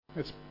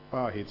Let's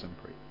bow our heads and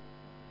pray.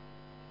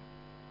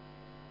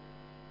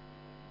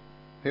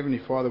 Heavenly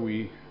Father,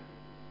 we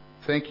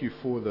thank you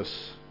for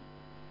this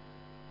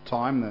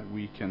time that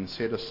we can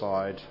set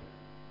aside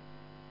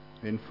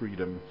in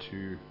freedom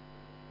to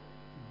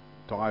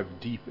dive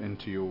deep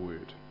into your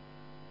word.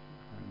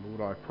 And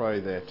Lord, I pray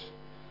that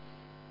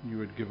you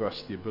would give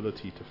us the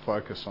ability to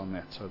focus on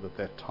that so that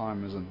that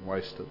time isn't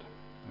wasted,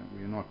 that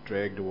we are not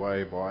dragged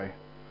away by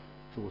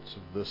thoughts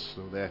of this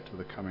or that or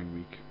the coming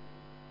week.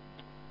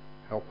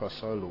 Help us,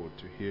 O Lord,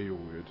 to hear your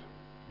word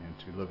and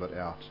to live it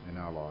out in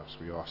our lives.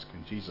 We ask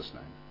in Jesus'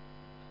 name.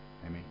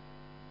 Amen.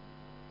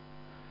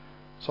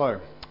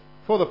 So,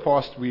 for the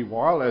past wee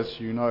while, as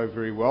you know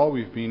very well,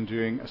 we've been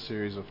doing a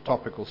series of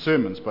topical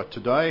sermons, but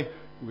today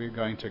we're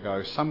going to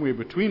go somewhere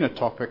between a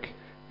topic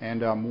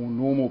and our more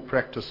normal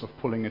practice of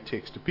pulling a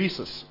text to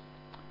pieces.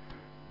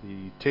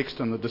 The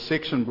text on the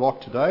dissection block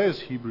today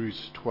is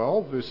Hebrews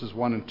 12, verses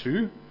 1 and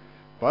 2.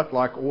 But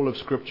like all of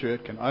Scripture,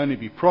 it can only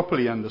be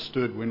properly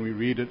understood when we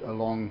read it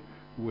along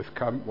with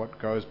what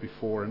goes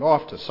before and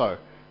after. So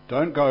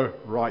don't go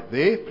right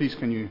there. Please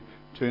can you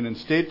turn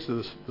instead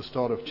to the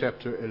start of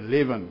chapter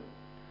 11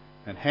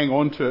 and hang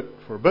on to it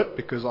for a bit,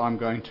 because I'm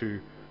going to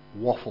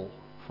waffle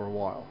for a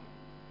while.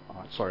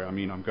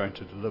 I'm going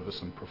to deliver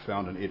some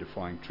profound and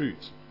edifying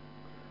truths.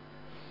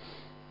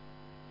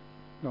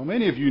 Now,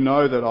 many of you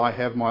know that I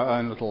have my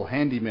own little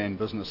handyman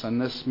business, and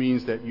this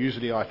means that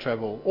usually I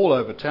travel all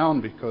over town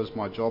because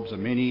my jobs are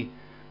many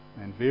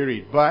and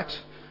varied.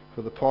 But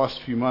for the past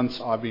few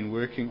months, I've been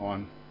working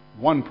on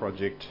one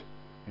project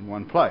in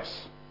one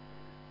place.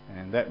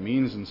 And that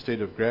means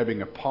instead of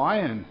grabbing a pie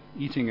and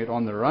eating it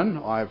on the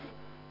run, I've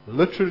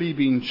literally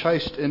been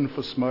chased in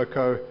for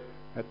smoko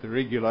at the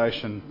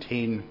regulation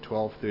 10,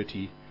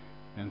 12:30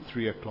 and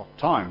 3 o'clock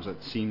times.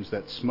 It seems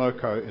that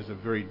smoko is a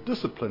very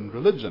disciplined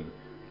religion.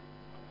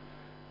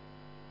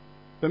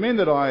 The men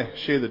that I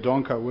share the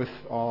donka with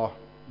are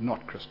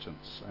not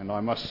Christians, and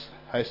I must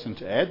hasten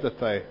to add that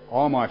they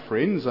are my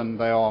friends, and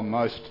they are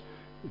most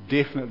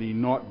definitely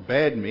not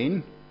bad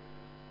men,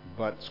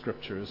 but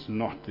Scripture is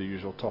not the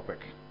usual topic.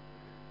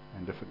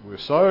 And if it were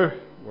so,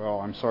 well,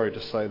 I'm sorry to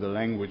say the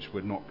language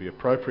would not be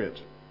appropriate.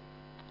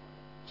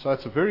 So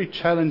it's a very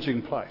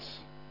challenging place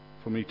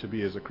for me to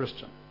be as a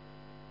Christian.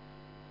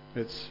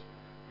 It's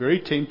very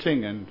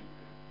tempting and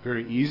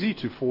very easy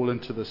to fall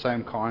into the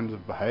same kinds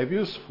of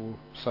behaviors for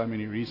so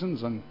many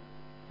reasons, and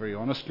very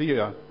honestly,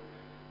 I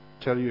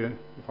tell you,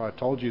 if I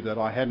told you that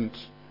I hadn't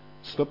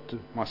slipped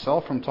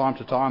myself from time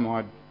to time,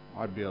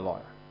 I'd be a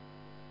liar.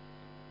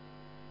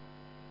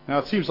 Now,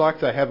 it seems like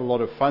they have a lot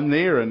of fun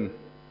there, and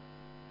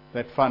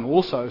that fun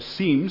also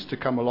seems to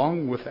come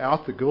along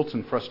without the guilt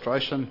and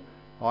frustration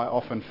I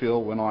often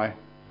feel when I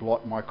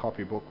blot my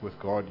copybook with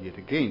God yet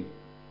again.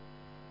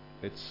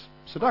 It's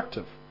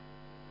seductive.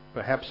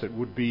 Perhaps it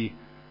would be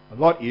a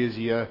lot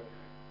easier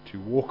to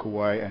walk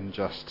away and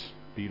just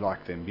be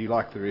like them, be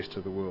like the rest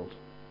of the world.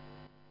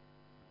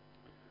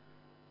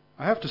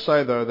 I have to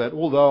say, though, that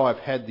although I've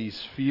had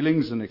these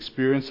feelings and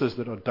experiences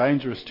that are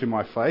dangerous to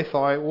my faith,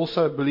 I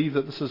also believe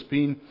that this has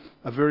been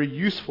a very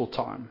useful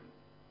time.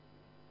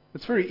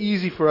 It's very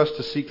easy for us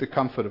to seek the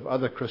comfort of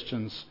other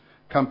Christians'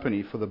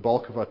 company for the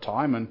bulk of our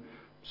time, and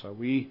so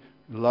we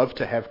love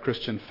to have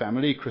Christian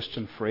family,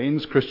 Christian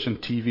friends, Christian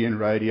TV and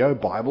radio,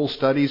 Bible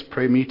studies,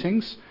 prayer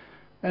meetings,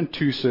 and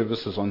 2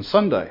 services on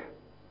Sunday,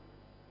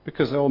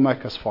 because they all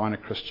make us finer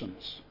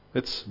Christians.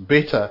 It's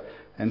better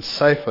and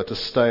safer to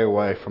stay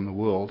away from the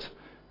world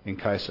in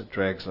case it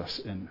drags us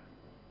in.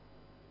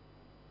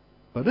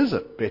 But is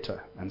it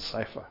better and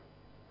safer?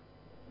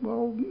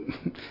 Well,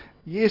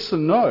 yes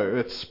and no.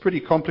 It's pretty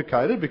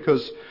complicated,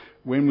 because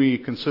when we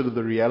consider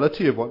the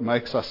reality of what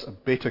makes us a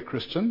better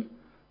Christian,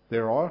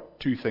 there are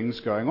 2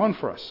 things going on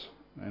for us.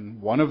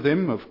 And one of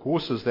them, of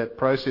course, is that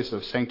process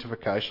of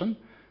sanctification,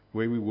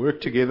 where we work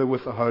together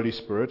with the Holy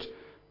Spirit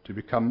to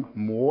become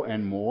more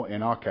and more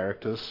in our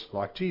characters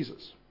like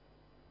Jesus.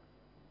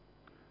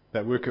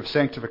 That work of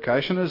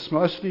sanctification is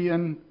mostly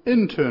an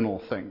internal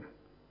thing.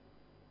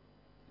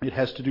 It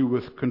has to do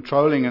with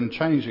controlling and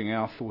changing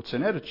our thoughts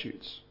and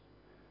attitudes.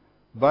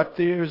 But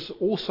there's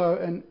also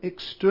an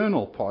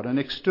external part, an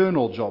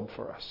external job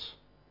for us,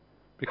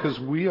 because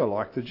we are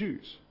like the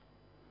Jews.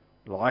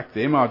 Like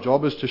them, our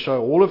job is to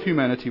show all of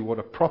humanity what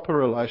a proper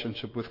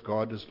relationship with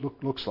God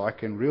looks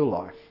like in real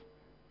life,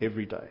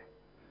 every day,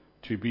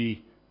 to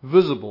be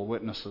visible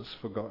witnesses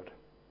for God.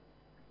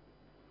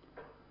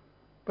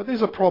 But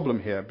there's a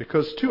problem here,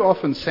 because too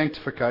often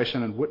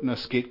sanctification and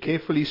witness get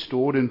carefully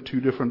stored in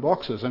 2 different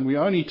boxes, and we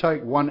only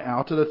take one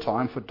out at a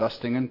time for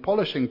dusting and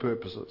polishing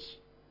purposes.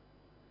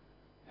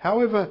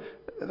 However,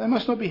 they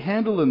must not be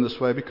handled in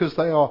this way, because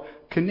they are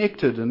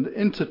connected and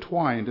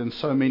intertwined in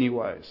so many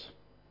ways.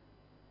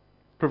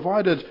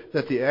 Provided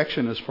that the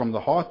action is from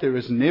the heart, there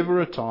is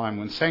never a time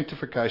when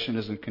sanctification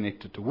isn't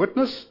connected to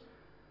witness,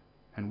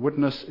 and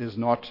witness is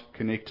not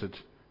connected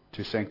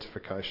to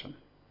sanctification.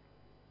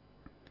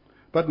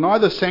 But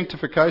neither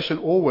sanctification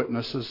or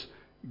witnesses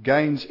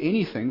gains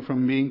anything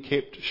from being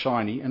kept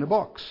shiny in a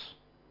box.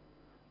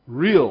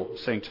 Real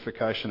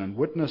sanctification and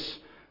witness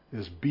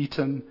is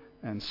beaten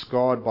and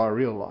scarred by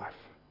real life,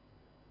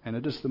 and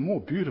it is the more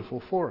beautiful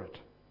for it.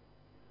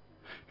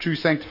 True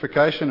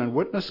sanctification and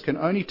witness can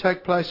only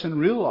take place in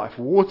real life,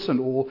 warts and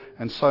all,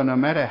 and so no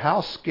matter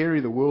how scary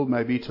the world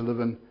may be to live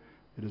in,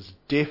 it is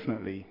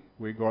definitely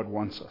where God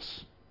wants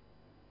us.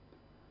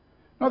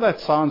 Now that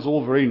sounds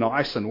all very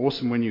nice and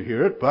awesome when you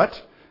hear it,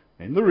 but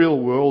in the real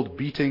world,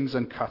 beatings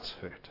and cuts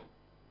hurt.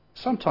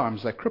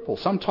 Sometimes they cripple,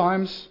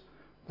 sometimes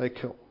they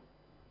kill.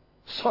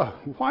 So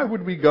why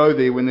would we go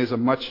there when there's a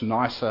much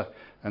nicer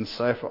and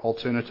safer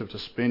alternative to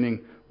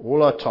spending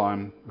all our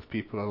time with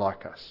people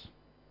like us?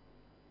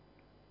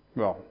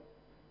 Well,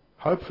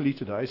 hopefully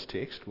today's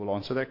text will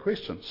answer that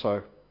question.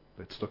 So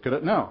let's look at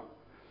it now.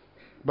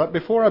 But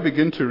before I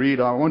begin to read,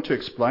 I want to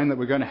explain that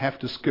we're going to have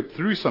to skip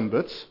through some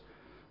bits,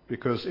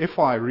 because if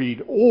I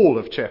read all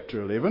of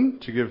chapter 11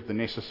 to give the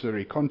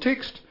necessary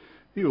context,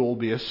 you'll all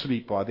be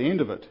asleep by the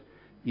end of it,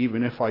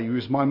 even if I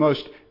use my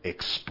most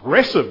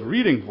expressive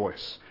reading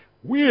voice,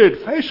 weird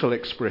facial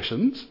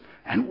expressions,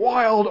 and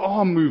wild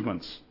arm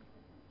movements.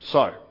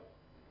 So,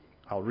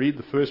 I'll read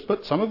the first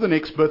bit, some of the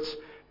next bits,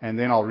 and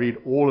then I'll read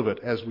all of it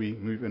as we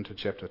move into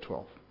chapter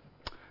 12.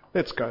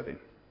 Let's go then.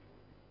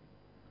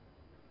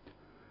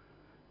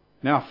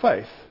 Now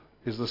faith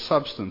is the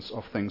substance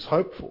of things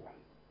hoped for,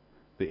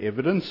 the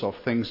evidence of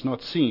things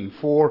not seen,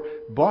 for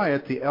by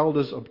it the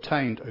elders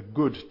obtained a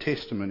good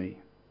testimony.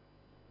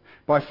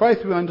 By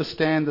faith we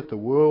understand that the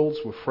worlds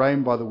were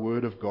framed by the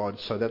word of God,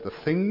 so that the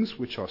things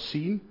which are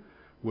seen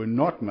were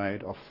not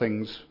made of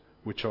things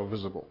which are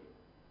visible.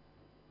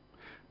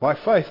 By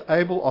faith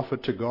Abel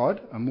offered to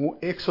God a more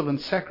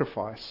excellent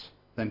sacrifice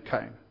than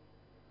Cain.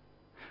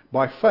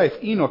 By faith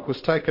Enoch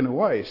was taken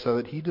away, so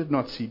that he did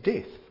not see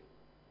death.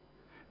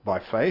 By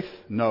faith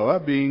Noah,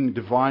 being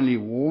divinely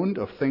warned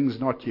of things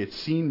not yet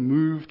seen,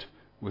 moved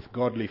with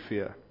godly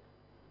fear.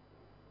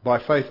 By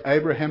faith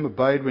Abraham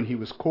obeyed when he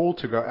was called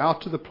to go out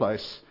to the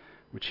place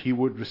which he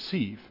would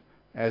receive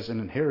as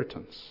an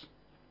inheritance.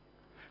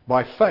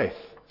 By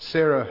faith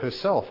Sarah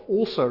herself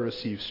also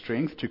received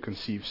strength to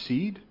conceive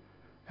seed,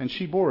 and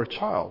she bore a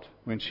child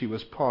when she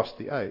was past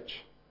the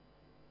age.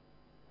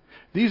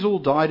 These all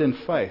died in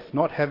faith,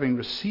 not having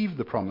received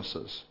the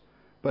promises,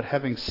 but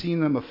having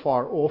seen them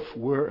afar off,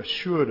 were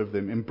assured of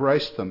them,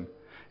 embraced them,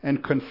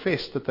 and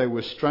confessed that they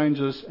were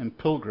strangers and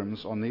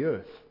pilgrims on the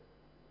earth.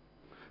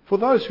 For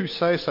those who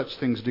say such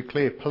things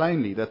declare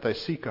plainly that they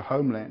seek a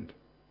homeland.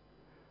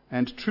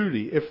 And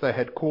truly, if they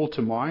had called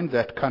to mind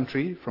that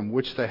country from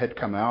which they had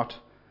come out,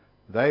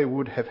 they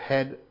would have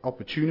had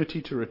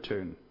opportunity to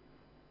return.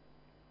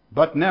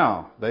 But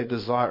now they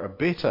desire a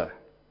better,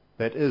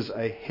 that is,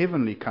 a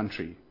heavenly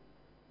country.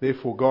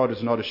 Therefore God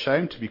is not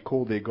ashamed to be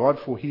called their God,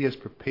 for he has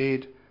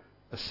prepared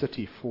a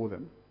city for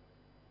them.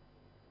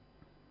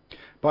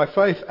 By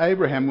faith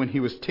Abraham, when he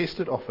was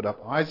tested, offered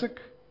up Isaac.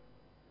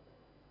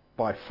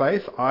 By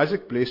faith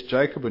Isaac blessed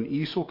Jacob and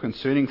Esau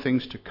concerning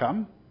things to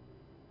come.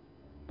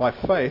 By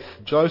faith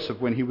Joseph,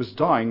 when he was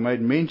dying,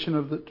 made mention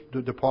of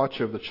the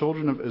departure of the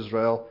children of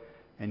Israel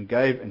and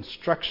gave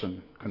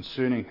instruction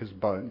concerning his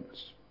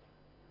bones.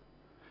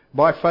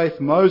 By faith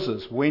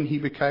Moses, when he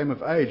became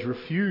of age,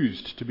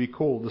 refused to be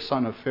called the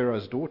son of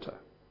Pharaoh's daughter.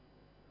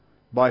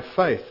 By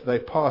faith they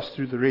passed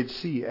through the Red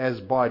Sea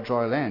as by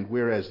dry land,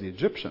 whereas the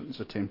Egyptians,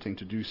 attempting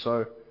to do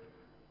so,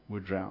 were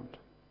drowned.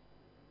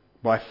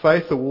 By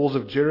faith the walls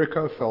of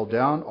Jericho fell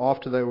down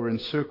after they were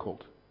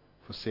encircled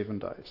for 7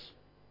 days.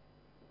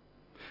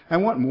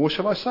 And what more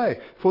shall I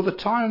say? For the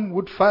time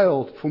would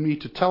fail for me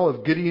to tell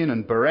of Gideon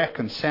and Barak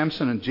and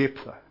Samson and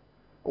Jephthah,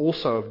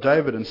 also of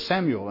David and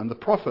Samuel and the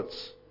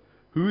prophets,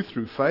 who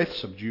through faith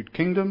subdued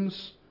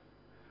kingdoms,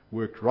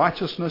 worked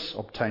righteousness,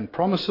 obtained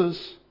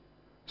promises,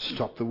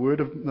 stopped the word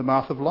of the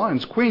mouth of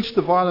lions, quenched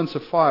the violence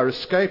of fire,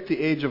 escaped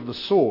the edge of the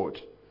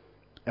sword,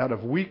 out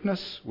of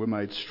weakness were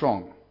made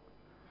strong,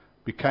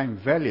 became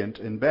valiant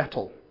in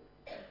battle,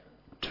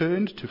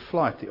 turned to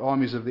flight the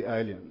armies of the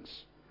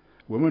aliens.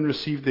 Women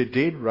received their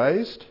dead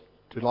raised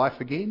to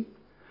life again.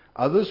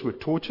 Others were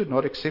tortured,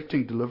 not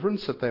accepting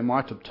deliverance, that they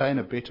might obtain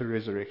a better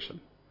resurrection.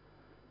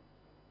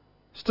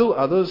 Still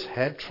others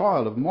had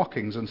trial of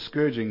mockings and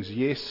scourgings,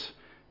 yes,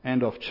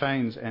 and of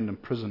chains and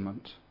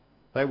imprisonment.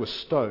 They were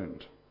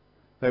stoned.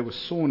 They were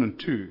sawn in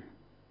two,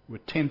 were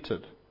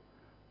tempted,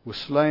 were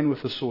slain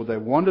with the sword. They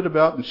wandered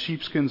about in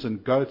sheepskins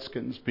and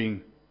goatskins,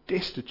 being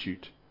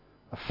destitute,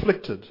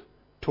 afflicted,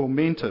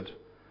 tormented,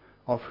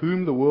 of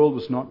whom the world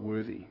was not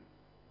worthy.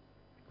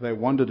 They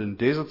wandered in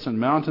deserts and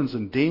mountains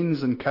and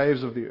dens and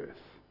caves of the earth.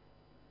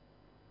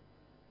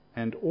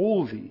 And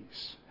all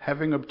these,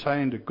 having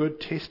obtained a good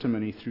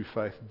testimony through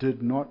faith,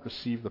 did not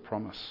receive the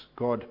promise,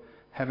 God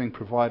having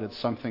provided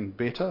something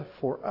better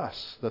for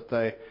us, that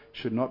they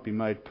should not be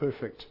made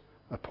perfect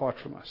apart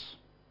from us.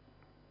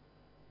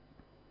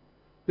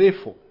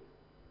 Therefore,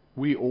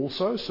 we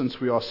also, since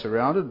we are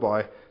surrounded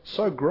by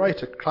so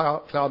great a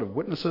cloud of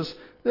witnesses,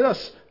 let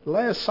us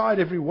lay aside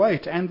every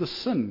weight and the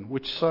sin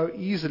which so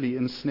easily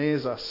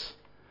ensnares us,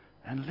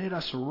 and let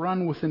us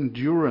run with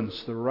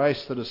endurance the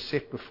race that is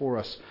set before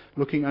us,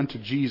 looking unto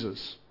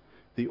Jesus,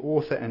 the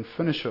author and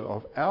finisher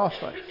of our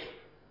faith,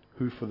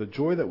 who for the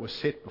joy that was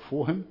set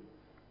before him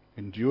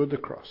endured the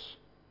cross,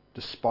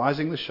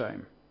 despising the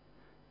shame,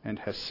 and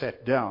has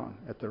sat down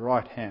at the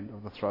right hand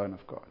of the throne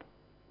of God.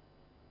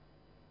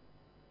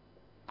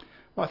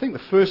 Well, I think the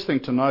first thing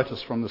to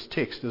notice from this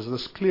text is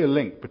this clear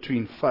link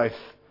between faith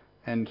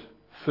and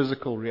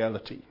physical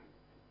reality.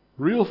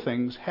 Real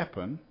things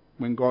happen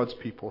when God's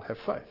people have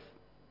faith.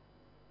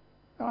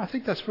 And I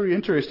think that's very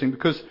interesting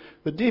because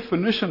the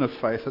definition of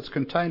faith that's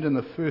contained in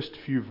the first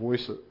few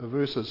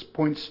verses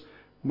points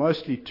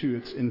mostly to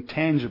its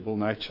intangible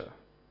nature.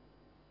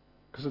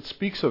 Because it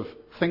speaks of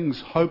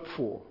things hoped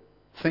for,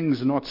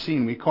 things not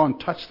seen. We can't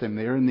touch them.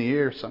 They're in the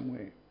air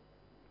somewhere.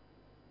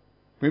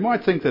 We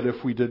might think that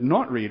if we did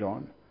not read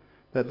on,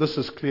 that this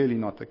is clearly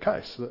not the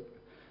case.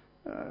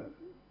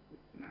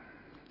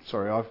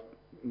 Sorry, I've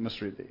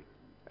misread there.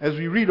 As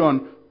we read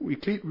on, we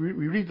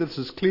read this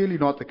is clearly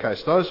not the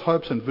case. Those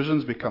hopes and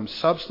visions become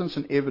substance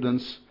and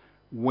evidence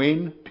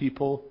when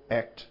people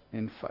act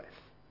in faith.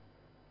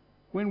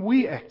 When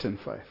we act in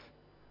faith.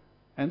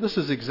 And this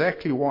is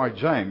exactly why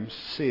James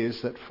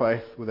says that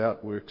faith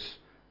without works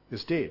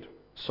is dead.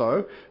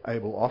 So,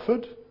 Abel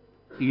offered,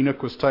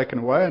 Enoch was taken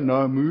away and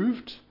Noah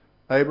moved,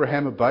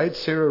 Abraham obeyed,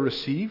 Sarah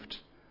received,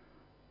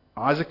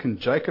 Isaac and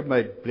Jacob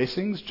made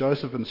blessings,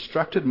 Joseph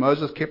instructed,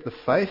 Moses kept the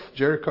faith,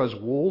 Jericho's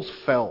walls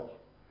fell.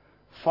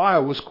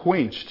 Fire was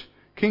quenched,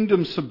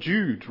 kingdoms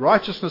subdued,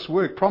 righteousness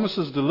worked,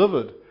 promises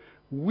delivered,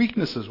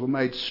 weaknesses were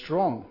made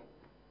strong,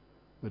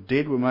 the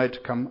dead were made to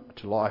come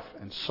to life,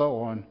 and so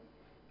on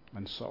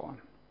and so on.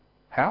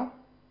 How?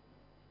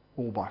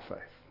 All by faith.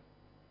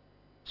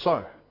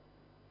 So,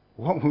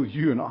 what will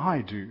you and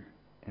I do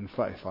in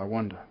faith, I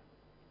wonder?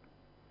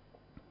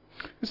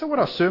 Is that what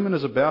our sermon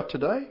is about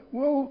today?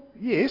 Well,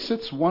 yes,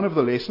 it's one of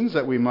the lessons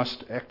that we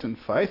must act in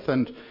faith,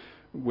 and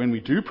when we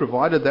do,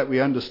 provided that we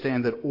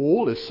understand that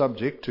all is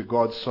subject to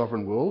God's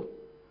sovereign will,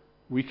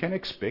 we can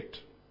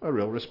expect a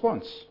real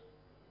response.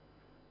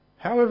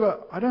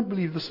 However, I don't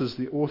believe this is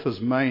the author's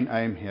main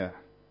aim here.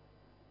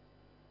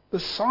 The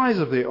size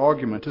of their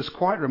argument is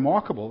quite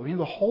remarkable. I mean,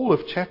 the whole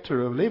of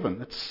chapter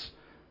 11,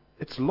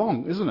 it's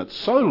long, isn't it?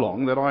 So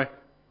long that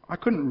I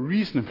couldn't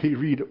reasonably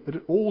read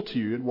it all to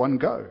you at one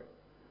go.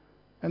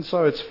 And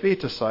so it's fair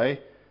to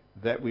say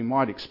that we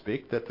might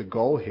expect that the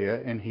goal here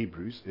in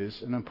Hebrews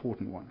is an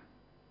important one.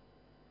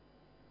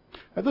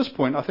 At this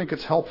point, I think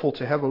it's helpful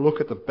to have a look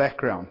at the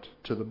background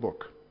to the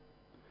book.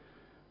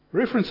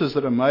 References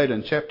that are made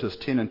in chapters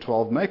 10 and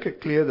 12 make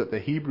it clear that the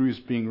Hebrews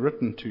being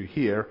written to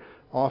here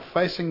are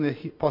facing the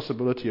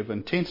possibility of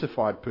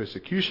intensified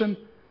persecution,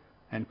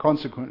 and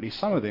consequently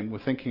some of them were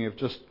thinking of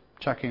just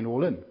chucking it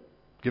all in,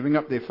 giving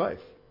up their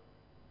faith.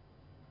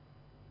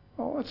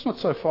 Well, that's not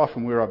so far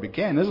from where I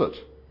began, is it?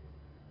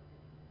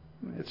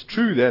 It's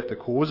true that the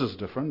cause is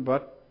different,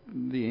 but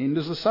the end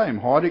is the same.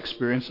 Hard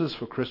experiences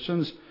for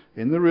Christians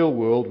in the real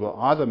world will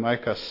either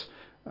make us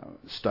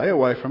stay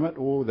away from it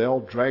or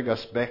they'll drag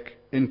us back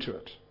into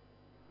it.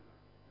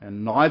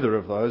 And neither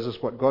of those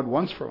is what God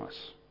wants from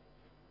us.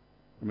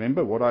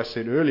 Remember what I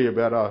said earlier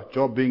about our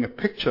job being a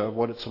picture of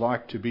what it's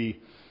like to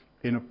be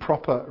in a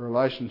proper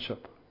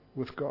relationship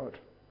with God.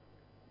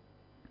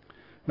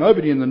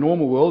 Nobody in the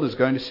normal world is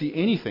going to see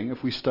anything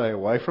if we stay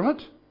away from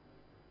it.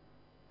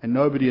 And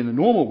nobody in the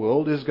normal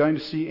world is going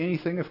to see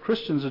anything if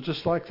Christians are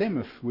just like them,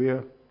 if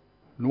we're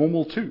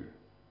normal too.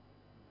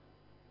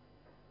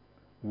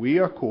 We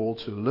are called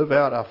to live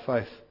out our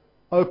faith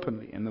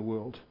openly in the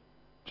world,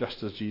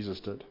 just as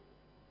Jesus did.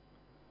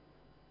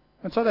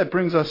 And so that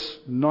brings us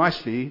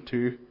nicely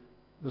to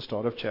the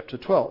start of chapter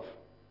 12.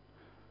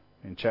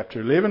 In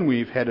chapter 11,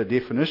 we've had a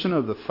definition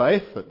of the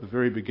faith at the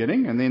very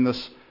beginning, and then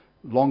this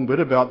long bit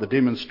about the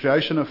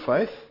demonstration of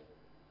faith.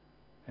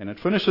 And it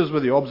finishes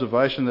with the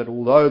observation that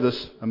although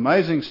this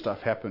amazing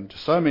stuff happened to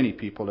so many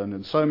people and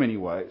in so many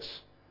ways,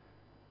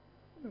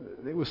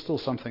 there was still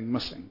something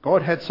missing.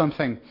 God had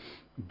something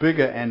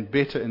bigger and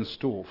better in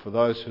store for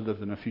those who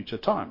lived in a future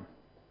time.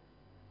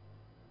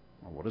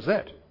 Well, what is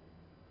that?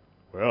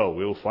 Well,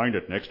 we'll find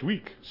it next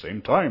week.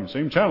 Same time,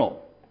 same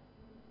channel.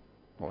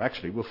 Well,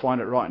 actually, we'll find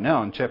it right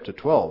now in chapter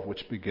 12,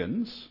 which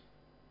begins,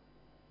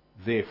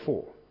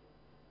 therefore.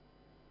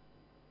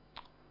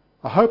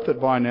 I hope that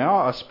by now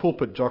us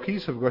pulpit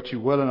jockeys have got you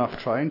well enough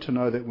trained to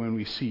know that when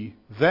we see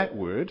that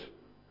word,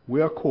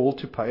 we are called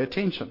to pay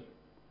attention.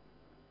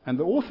 And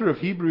the author of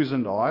Hebrews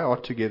and I are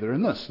together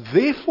in this.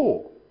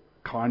 Therefore,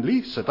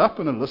 kindly sit up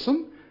and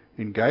listen,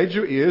 engage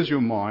your ears,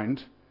 your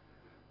mind,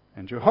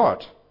 and your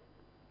heart.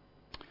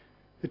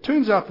 It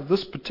turns out that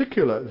this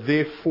particular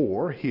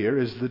therefore here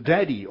is the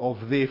daddy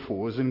of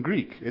therefores in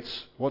Greek.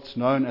 It's what's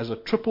known as a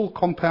triple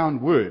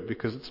compound word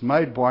because it's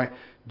made by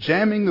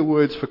jamming the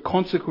words for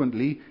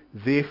consequently,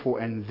 therefore,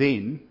 and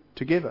then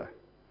together.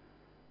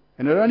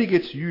 And it only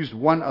gets used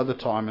one other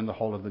time in the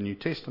whole of the New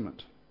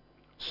Testament.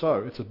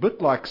 So it's a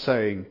bit like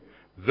saying,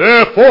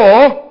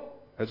 therefore,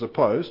 as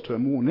opposed to a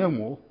more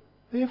normal,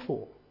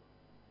 therefore.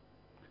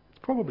 It's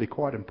probably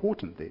quite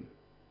important then.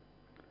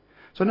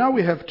 So now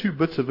we have two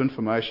bits of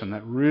information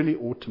that really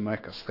ought to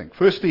make us think.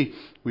 Firstly,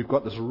 we've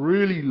got this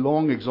really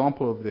long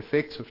example of the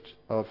effects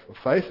of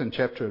faith in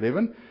chapter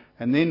 11,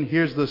 and then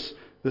here's this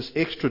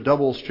extra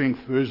double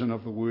strength version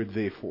of the word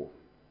therefore.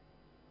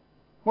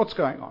 What's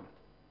going on?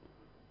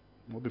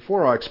 Well,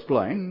 before I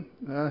explain,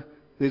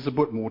 there's a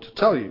bit more to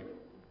tell you.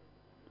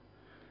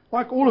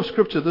 Like all of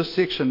Scripture, this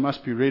section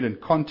must be read in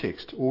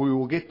context, or we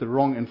will get the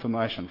wrong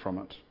information from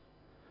it.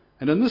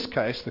 And in this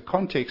case, the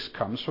context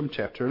comes from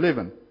chapter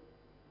 11.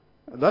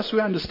 Thus we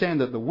understand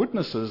that the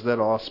witnesses that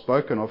are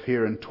spoken of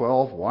here in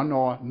 12:1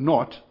 are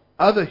not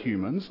other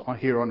humans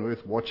here on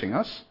earth watching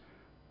us,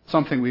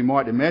 something we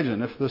might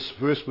imagine if this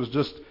verse was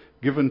just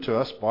given to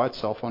us by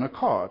itself on a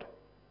card.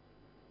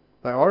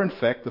 They are in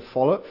fact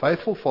the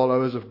faithful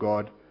followers of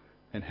God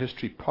in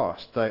history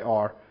past. They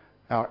are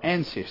our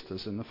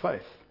ancestors in the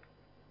faith.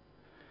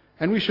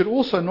 And we should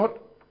also not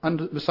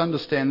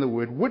misunderstand the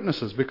word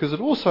witnesses, because it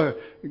also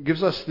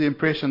gives us the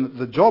impression that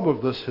the job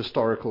of this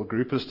historical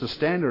group is to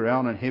stand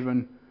around in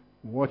heaven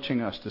watching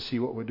us to see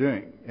what we're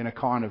doing in a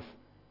kind of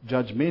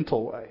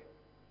judgmental way.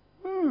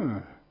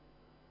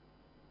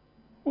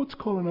 What's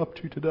Colin up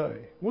to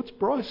today? What's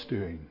Bryce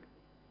doing?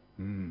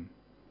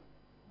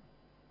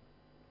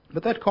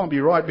 But that can't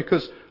be right,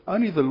 because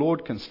only the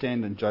Lord can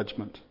stand in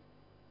judgment,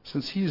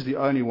 since He is the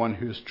only one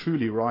who is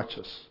truly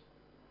righteous.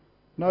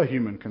 No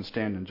human can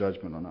stand in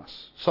judgment on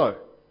us. So,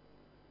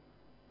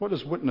 what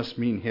does witness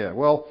mean here?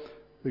 Well,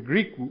 the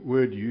Greek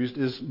word used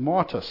is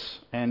martys,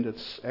 and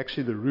it's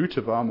actually the root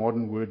of our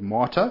modern word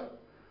martyr,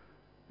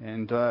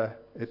 and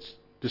it's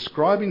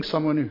describing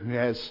someone who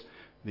has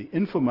the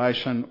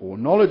information or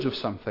knowledge of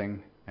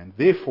something and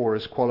therefore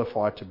is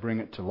qualified to bring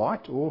it to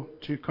light or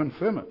to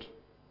confirm it.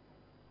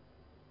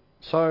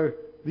 So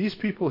these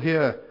people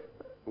here,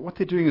 what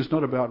they're doing is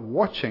not about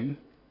watching,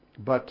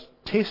 but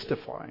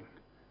testifying.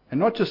 And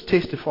not just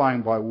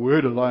testifying by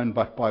word alone,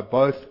 but by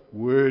both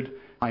word,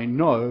 I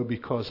know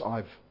because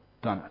I've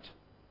done it.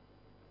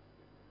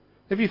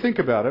 If you think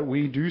about it,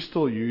 we do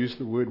still use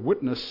the word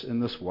witness in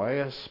this way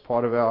as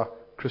part of our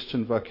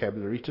Christian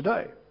vocabulary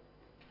today.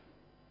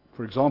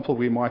 For example,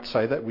 we might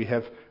say that we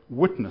have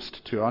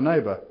witnessed to our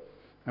neighbour.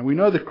 And we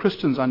know that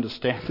Christians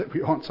understand that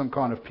we aren't some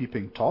kind of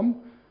peeping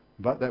Tom,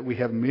 but that we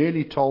have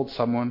merely told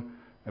someone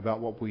about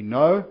what we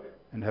know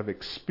and have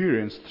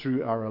experienced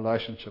through our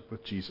relationship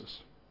with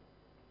Jesus.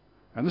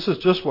 And this is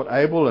just what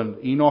Abel and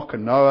Enoch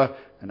and Noah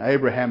and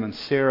Abraham and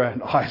Sarah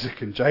and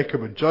Isaac and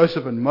Jacob and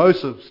Joseph and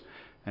Moses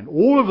and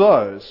all of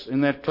those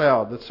in that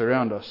cloud that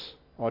surround us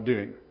are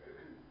doing.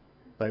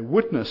 They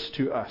witness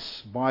to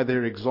us by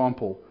their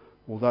example,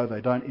 although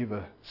they don't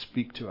ever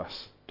speak to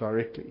us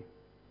directly.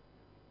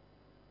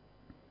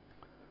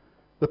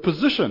 The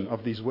position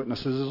of these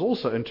witnesses is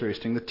also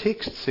interesting. The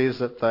text says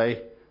that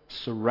they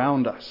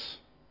surround us.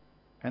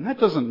 And that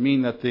doesn't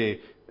mean that they're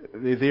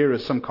there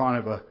as some kind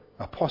of a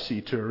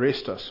posse to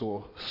arrest us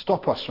or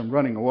stop us from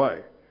running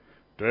away.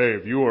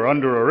 Dave, you are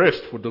under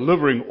arrest for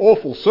delivering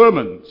awful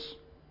sermons.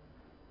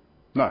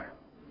 No.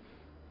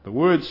 The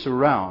word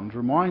surround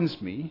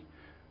reminds me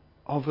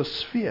of a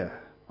sphere.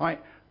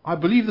 I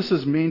believe this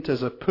is meant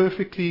as a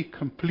perfectly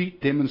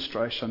complete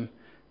demonstration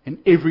in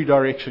every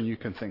direction you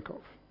can think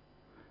of.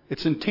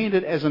 It's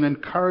intended as an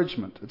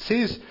encouragement. It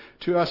says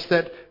to us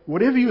that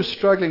whatever you're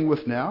struggling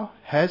with now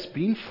has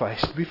been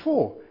faced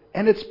before,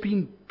 and it's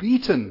been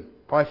beaten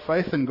by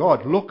faith in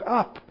God. Look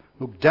up,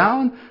 look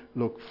down,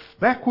 look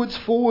backwards,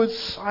 forwards,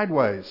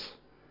 sideways.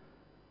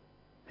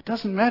 It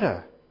doesn't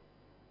matter.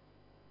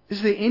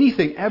 Is there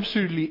anything,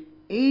 absolutely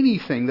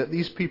anything, that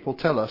these people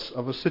tell us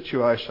of a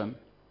situation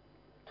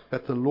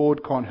that the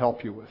Lord can't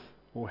help you with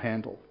or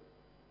handle?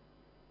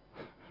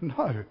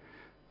 No,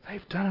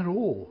 they've done it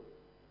all.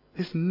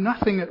 There's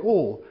nothing at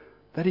all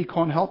that He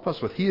can't help us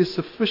with. He is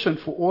sufficient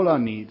for all our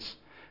needs,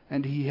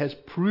 and He has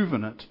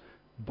proven it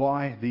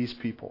by these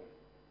people.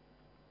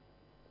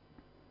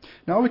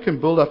 Now we can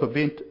build up a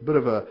bit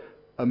of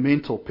a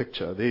mental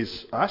picture.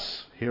 There's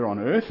us here on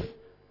earth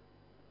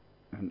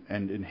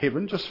and in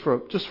heaven. Just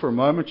for a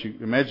moment, you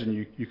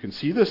imagine you can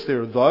see this.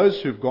 There are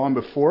those who've gone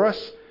before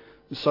us.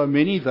 So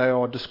many, they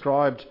are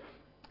described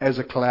as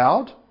a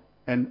cloud,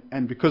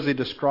 and because they're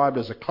described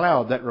as a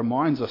cloud, that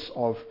reminds us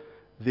of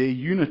their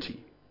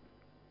unity.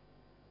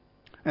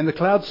 And the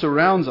cloud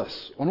surrounds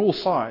us on all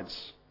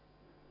sides.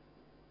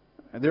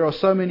 And there are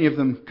so many of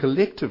them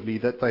collectively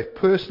that they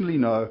personally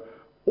know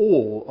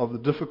all of the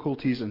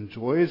difficulties and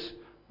joys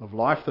of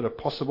life that are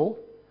possible,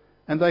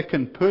 and they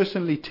can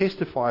personally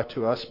testify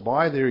to us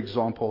by their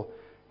example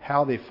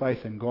how their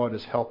faith in God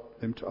has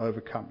helped them to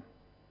overcome.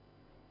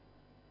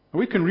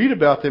 We can read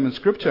about them in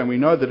Scripture, and we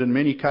know that in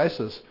many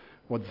cases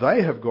what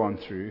they have gone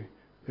through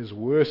is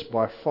worse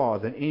by far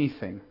than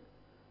anything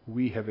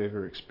we have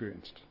ever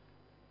experienced.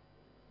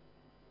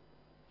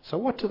 So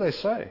what do they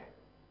say?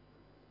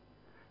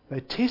 They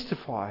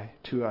testify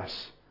to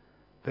us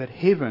that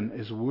heaven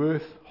is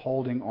worth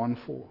holding on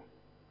for.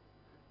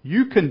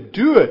 You can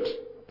do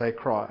it, they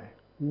cry.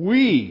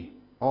 We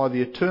are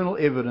the eternal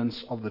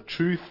evidence of the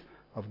truth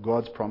of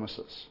God's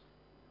promises.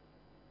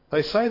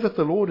 They say that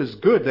the Lord is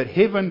good, that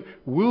heaven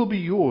will be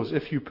yours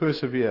if you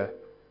persevere,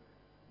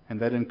 and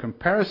that in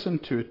comparison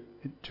to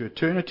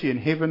eternity in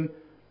heaven,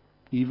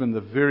 even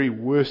the very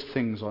worst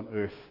things on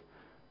earth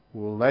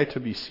will later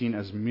be seen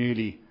as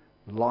merely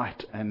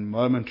light and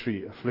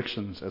momentary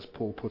afflictions, as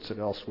Paul puts it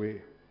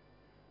elsewhere.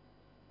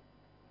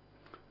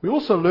 We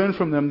also learn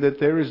from them that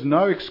there is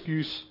no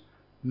excuse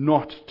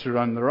not to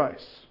run the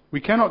race. We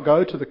cannot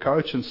go to the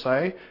coach and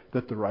say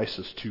that the race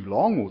is too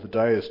long, or the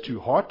day is too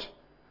hot,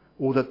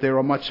 or that there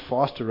are much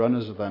faster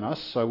runners than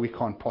us, so we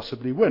can't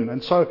possibly win.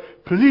 And so,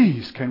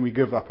 please, can we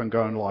give up and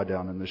go and lie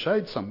down in the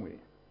shade somewhere?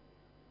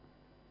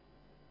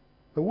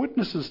 The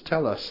witnesses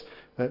tell us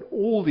that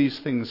all these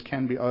things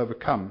can be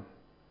overcome.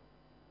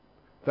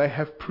 They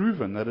have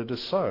proven that it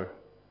is so.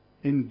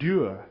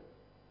 Endure.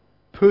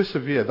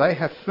 Persevere. They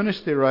have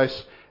finished their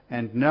race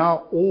and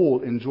now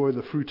all enjoy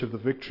the fruit of the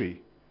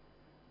victory.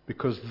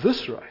 Because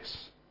this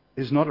race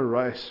is not a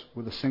race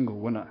with a single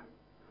winner.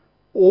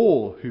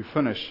 All who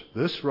finish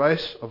this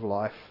race of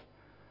life,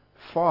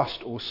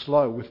 fast or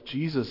slow, with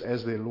Jesus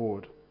as their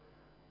Lord,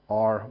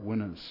 are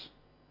winners.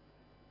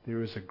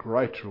 There is a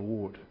great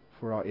reward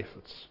for our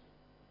efforts.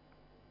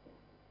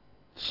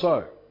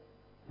 So,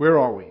 where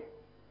are we?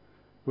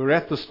 We're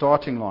at the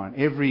starting line.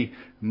 Every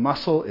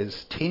muscle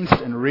is tensed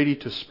and ready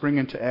to spring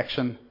into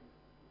action.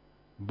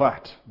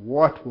 But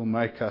what will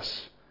make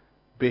us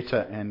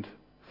better and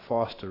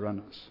faster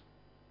runners?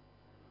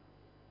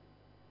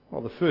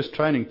 Well, the first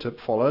training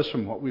tip follows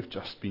from what we've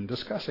just been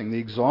discussing, the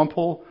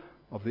example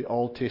of the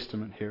Old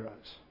Testament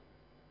heroes.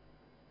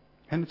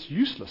 And it's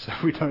useless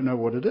if we don't know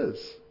what it is.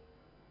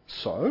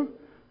 So,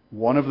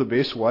 one of the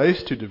best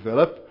ways to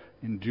develop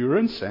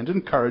endurance and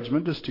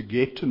encouragement is to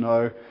get to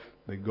know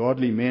the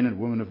godly men and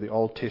women of the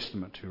Old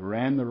Testament who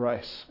ran the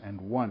race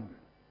and won.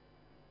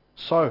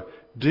 So,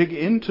 dig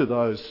into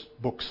those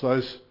books,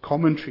 those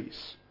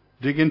commentaries.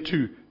 Dig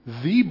into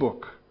the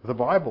book, the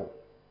Bible.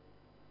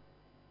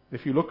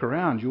 If you look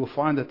around, you'll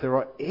find that there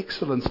are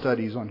excellent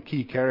studies on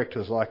key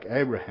characters like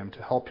Abraham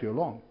to help you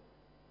along.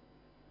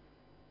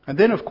 And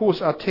then, of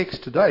course, our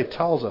text today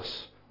tells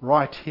us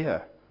right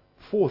here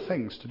 4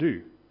 things to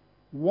do.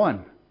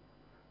 1,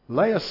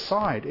 lay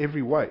aside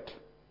every weight.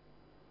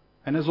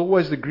 And as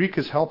always, the Greek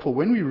is helpful.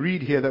 When we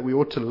read here that we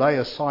ought to lay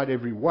aside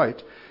every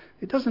weight,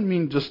 it doesn't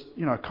mean just,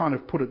 kind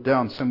of put it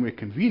down somewhere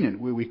convenient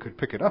where we could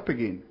pick it up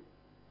again.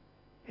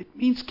 It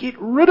means get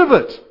rid of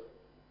it.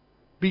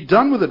 Be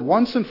done with it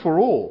once and for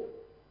all.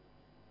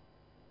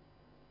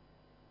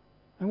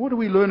 And what do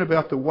we learn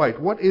about the weight?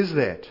 What is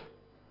that?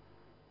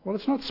 Well,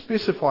 it's not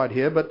specified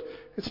here, but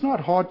it's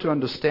not hard to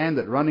understand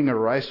that running a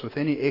race with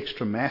any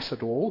extra mass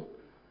at all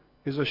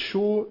is a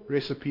sure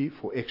recipe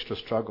for extra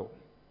struggle.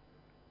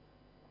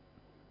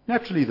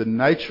 Naturally, the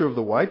nature of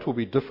the weight will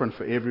be different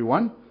for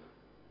everyone,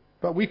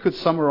 but we could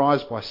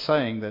summarize by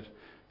saying that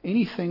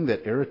anything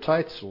that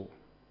irritates or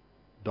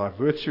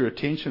diverts your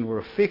attention or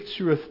affects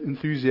your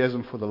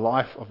enthusiasm for the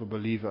life of a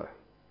believer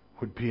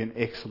would be an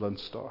excellent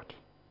start.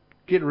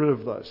 Get rid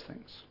of those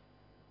things.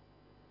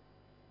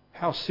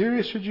 How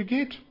serious should you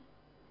get?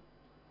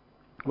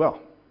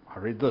 Well, I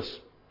read this.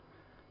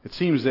 It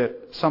seems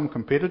that some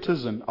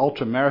competitors in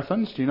ultra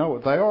marathons, do you know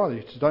what they are?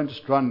 You don't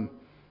just run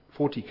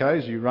 40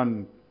 Ks, you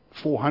run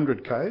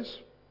 400 Ks.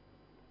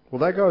 Well,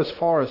 they go as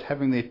far as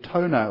having their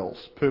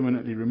toenails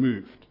permanently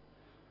removed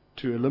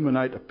to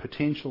eliminate a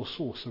potential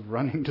source of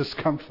running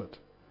discomfort.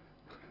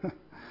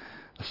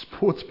 A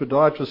sports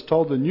podiatrist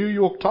told the New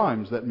York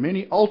Times that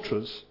many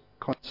ultras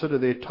consider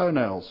their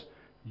toenails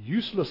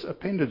useless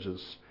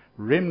appendages,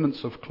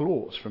 remnants of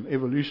claws from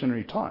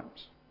evolutionary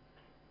times.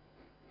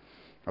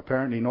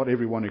 Apparently not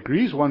everyone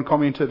agrees. One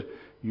commented,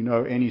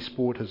 any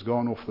sport has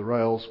gone off the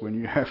rails when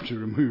you have to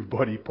remove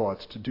body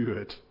parts to do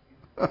it.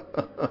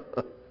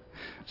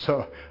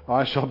 So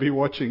I shall be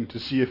watching to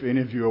see if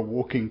any of you are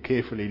walking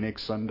carefully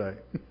next Sunday.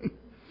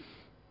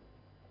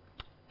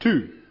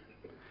 2,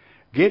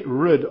 get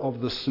rid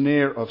of the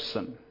snare of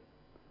sin.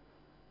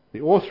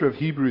 The author of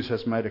Hebrews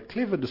has made a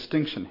clever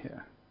distinction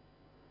here.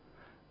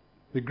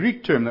 The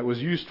Greek term that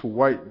was used for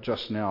weight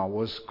just now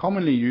was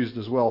commonly used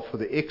as well for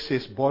the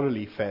excess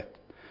bodily fat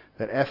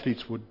that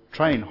athletes would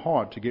train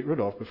hard to get rid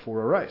of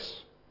before a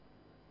race.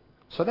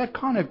 So that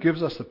kind of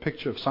gives us a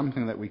picture of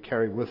something that we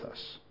carry with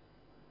us.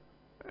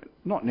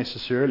 Not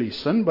necessarily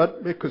sin,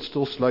 but it could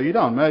still slow you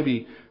down.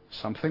 Maybe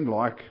something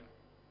like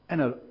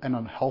an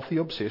unhealthy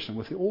obsession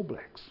with the All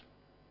Blacks.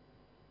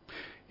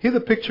 Here the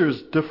picture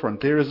is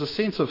different. There is a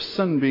sense of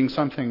sin being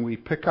something we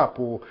pick up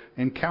or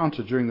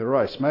encounter during the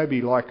race.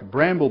 Maybe like a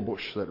bramble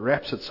bush that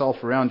wraps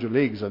itself around your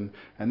legs and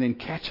then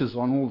catches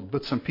on all the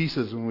bits and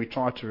pieces when we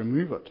try to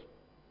remove it.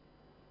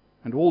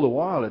 And all the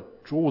while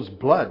it draws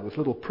blood with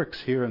little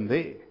pricks here and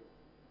there.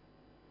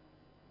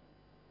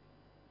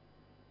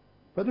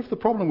 But if the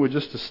problem were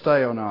just to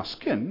stay on our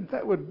skin,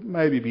 that would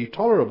maybe be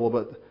tolerable.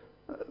 But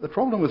the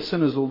problem with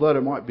sin is, although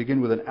it might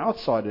begin with an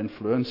outside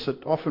influence,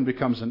 it often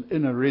becomes an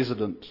inner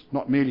resident,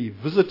 not merely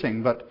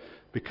visiting, but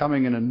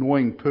becoming an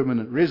annoying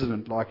permanent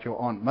resident like your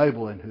Aunt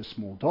Mabel and her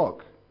small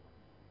dog.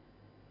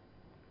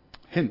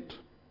 Hint.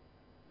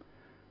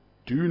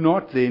 Do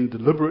not then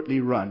deliberately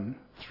run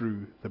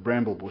through the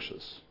bramble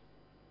bushes.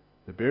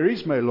 The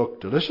berries may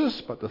look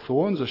delicious, but the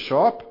thorns are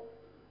sharp,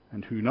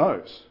 and who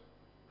knows,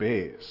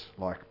 bears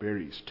like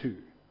berries too.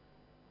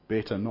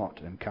 Better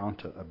not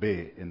encounter a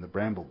bear in the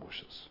bramble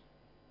bushes.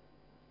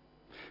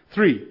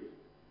 3,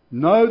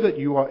 know that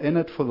you are in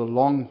it for the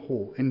long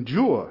haul.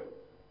 Endure.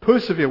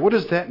 Persevere. What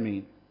does that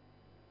mean?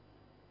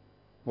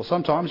 Well,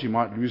 sometimes you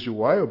might lose your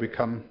way or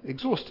become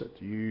exhausted.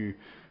 You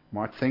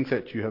might think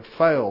that you have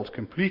failed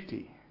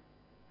completely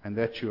and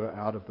that you are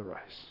out of the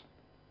race.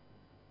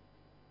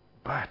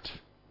 But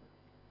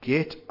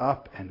get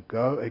up and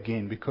go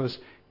again, because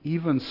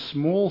even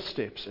small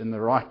steps in the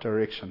right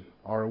direction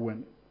are a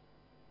win.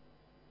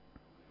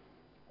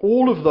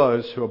 All of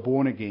those who are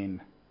born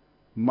again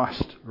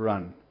must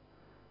run.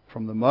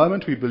 From the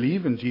moment we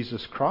believe in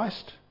Jesus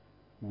Christ,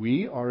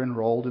 we are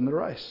enrolled in the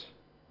race.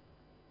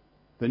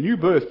 The new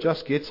birth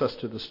just gets us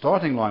to the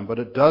starting line, but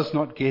it does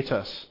not get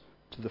us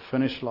to the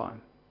finish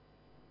line.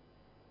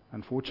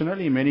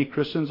 Unfortunately, many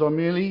Christians are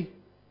merely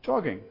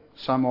jogging.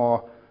 Some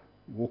are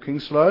walking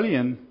slowly,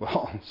 and,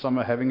 well, some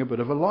are having a bit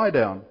of a lie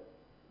down.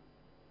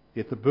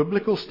 Yet the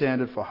biblical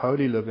standard for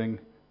holy living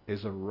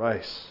is a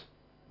race,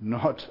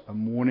 not a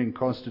morning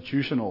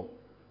constitutional.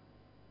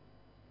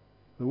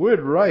 The word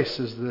race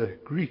is the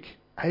Greek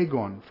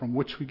agon, from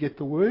which we get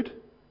the word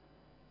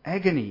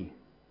agony.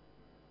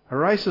 A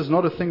race is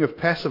not a thing of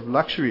passive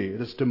luxury. It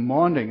is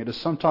demanding. It is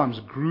sometimes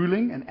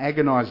grueling and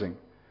agonizing.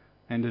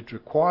 And it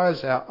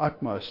requires our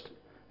utmost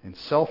in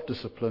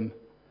self-discipline,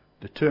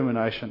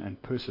 determination,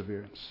 and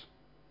perseverance.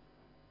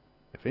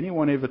 If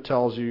anyone ever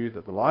tells you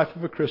that the life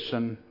of a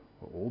Christian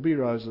will all be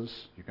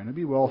roses, you're going to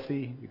be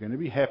wealthy, you're going to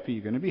be happy,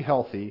 you're going to be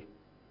healthy,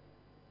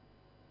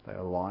 they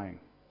are lying.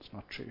 It's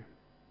not true.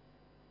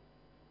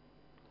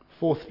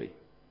 Fourthly,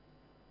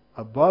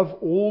 above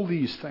all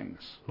these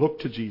things, look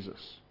to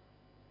Jesus.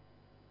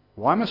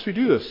 Why must we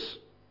do this?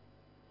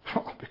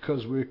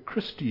 Because we're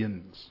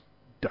Christians,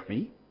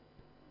 dummy.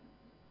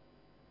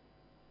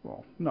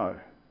 Well, no.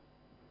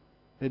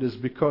 It is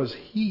because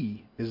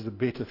He is the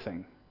better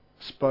thing,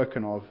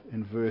 spoken of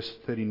in verse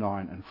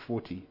 39 and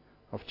 40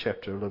 of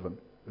chapter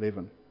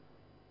 11.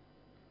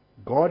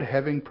 God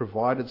having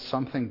provided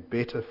something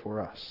better for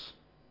us.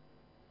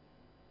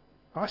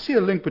 I see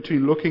a link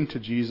between looking to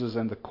Jesus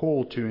and the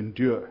call to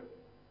endure.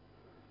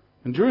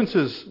 Endurance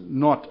is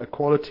not a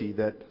quality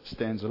that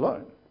stands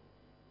alone.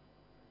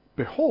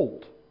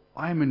 Behold,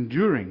 I am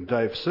enduring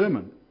Dave's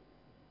sermon.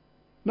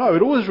 No,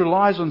 it always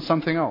relies on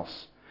something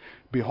else.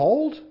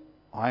 Behold,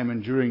 I am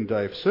enduring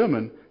Dave's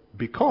sermon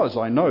because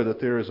I know that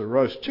there is a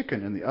roast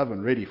chicken in the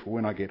oven ready for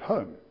when I get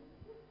home.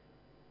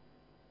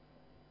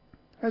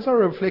 As I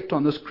reflect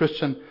on this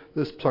picture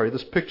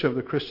of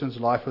the Christian's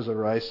life as a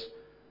race,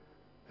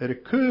 it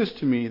occurs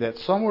to me that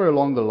somewhere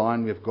along the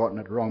line we've gotten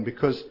it wrong,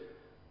 because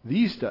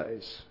these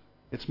days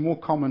it's more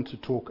common to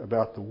talk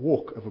about the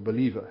walk of a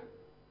believer.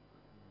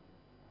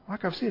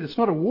 Like I've said, it's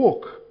not a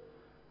walk.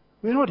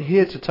 We're not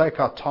here to take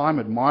our time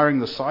admiring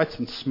the sights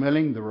and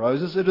smelling the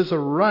roses. It is a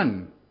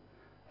run,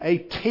 a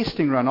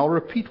testing run. I'll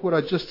repeat what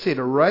I just said.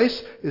 A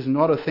race is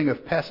not a thing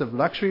of passive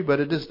luxury, but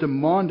it is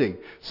demanding,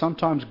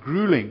 sometimes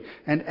grueling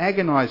and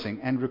agonizing,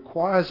 and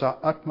requires our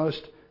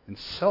utmost in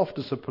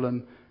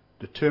self-discipline,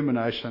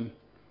 determination,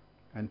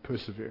 and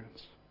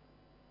perseverance.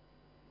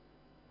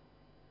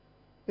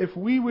 If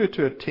we were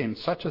to attempt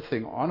such a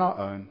thing on our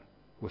own,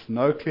 with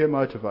no clear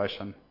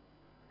motivation,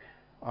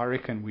 I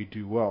reckon we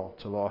do well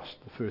to last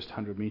the first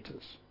 100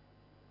 meters.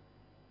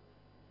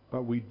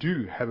 But we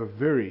do have a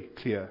very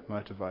clear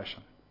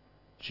motivation.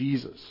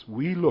 Jesus,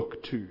 we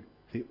look to,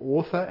 the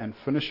author and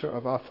finisher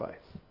of our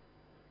faith,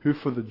 who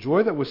for the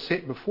joy that was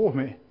set before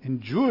him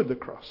endured the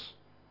cross,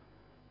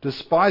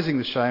 despising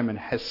the shame, and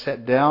has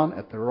sat down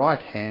at the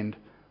right hand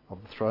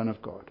of the throne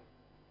of God.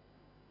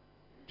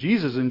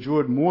 Jesus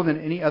endured more than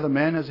any other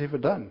man has ever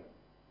done.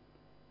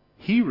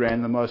 He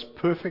ran the most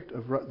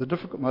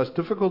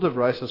difficult of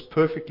races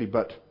perfectly,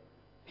 but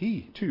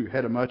he too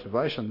had a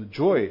motivation, the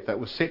joy that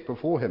was set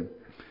before him,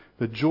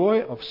 the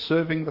joy of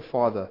serving the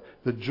Father,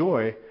 the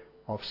joy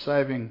of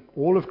saving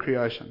all of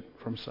creation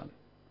from sin,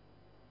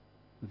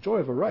 the joy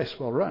of a race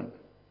well run.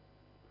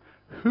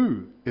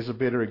 Who is a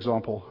better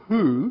example?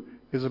 Who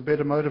is a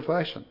better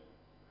motivation?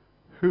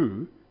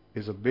 Who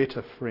is a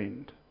better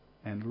friend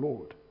and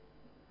Lord?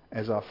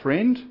 As our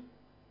friend,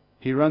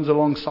 He runs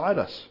alongside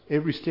us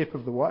every step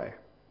of the way.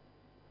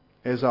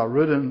 As our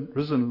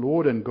risen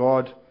Lord and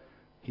God,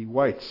 He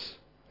waits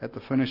at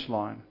the finish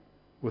line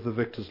with the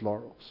victor's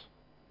laurels.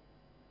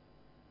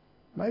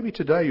 Maybe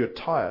today you're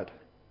tired.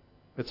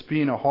 It's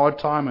been a hard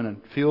time and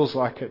it feels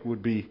like it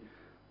would be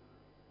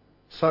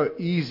so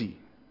easy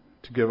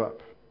to give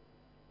up.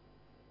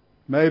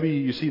 Maybe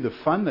you see the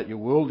fun that your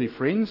worldly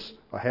friends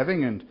are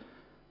having, and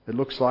it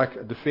looks like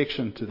a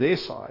defection to their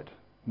side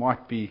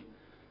might be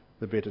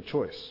the better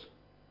choice.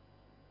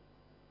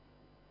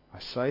 I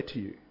say to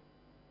you,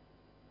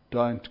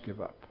 don't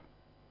give up.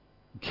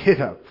 Get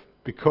up,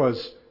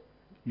 because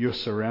you're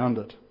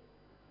surrounded.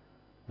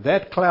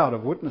 That cloud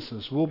of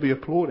witnesses will be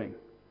applauding.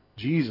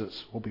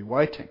 Jesus will be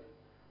waiting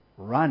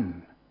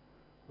Run,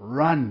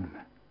 run,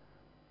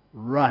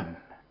 run.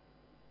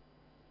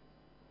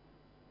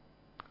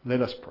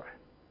 Let us pray.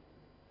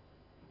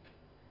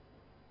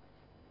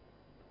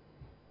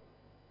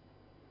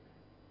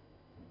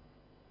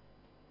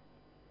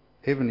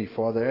 Heavenly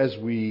Father, as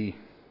we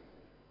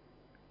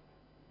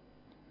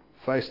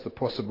face the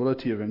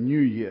possibility of a new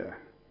year,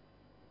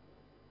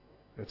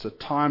 it's a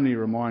timely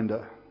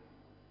reminder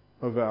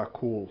of our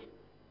call.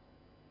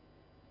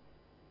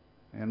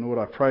 And Lord,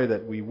 I pray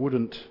that we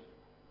wouldn't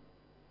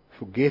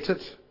forget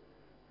it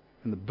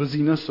in the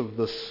busyness of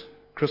this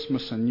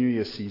Christmas and New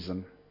Year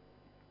season.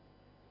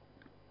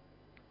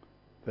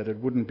 That it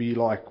wouldn't be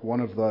like one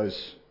of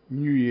those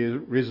New Year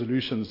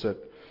resolutions that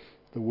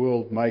the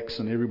world makes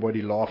and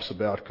everybody laughs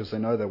about because they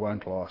know they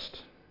won't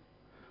last.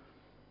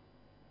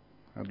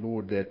 And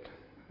Lord, that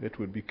it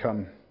would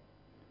become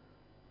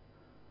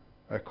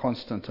a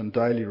constant and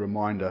daily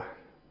reminder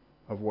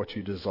of what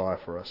you desire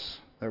for us.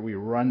 That we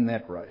run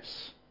that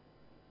race.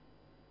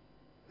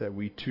 That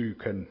we too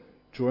can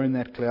join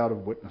that cloud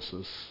of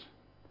witnesses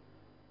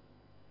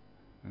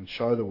and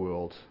show the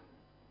world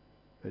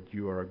that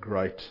you are a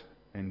great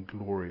and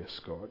glorious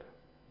God.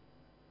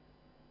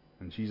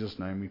 In Jesus'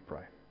 name we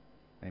pray.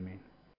 Amen.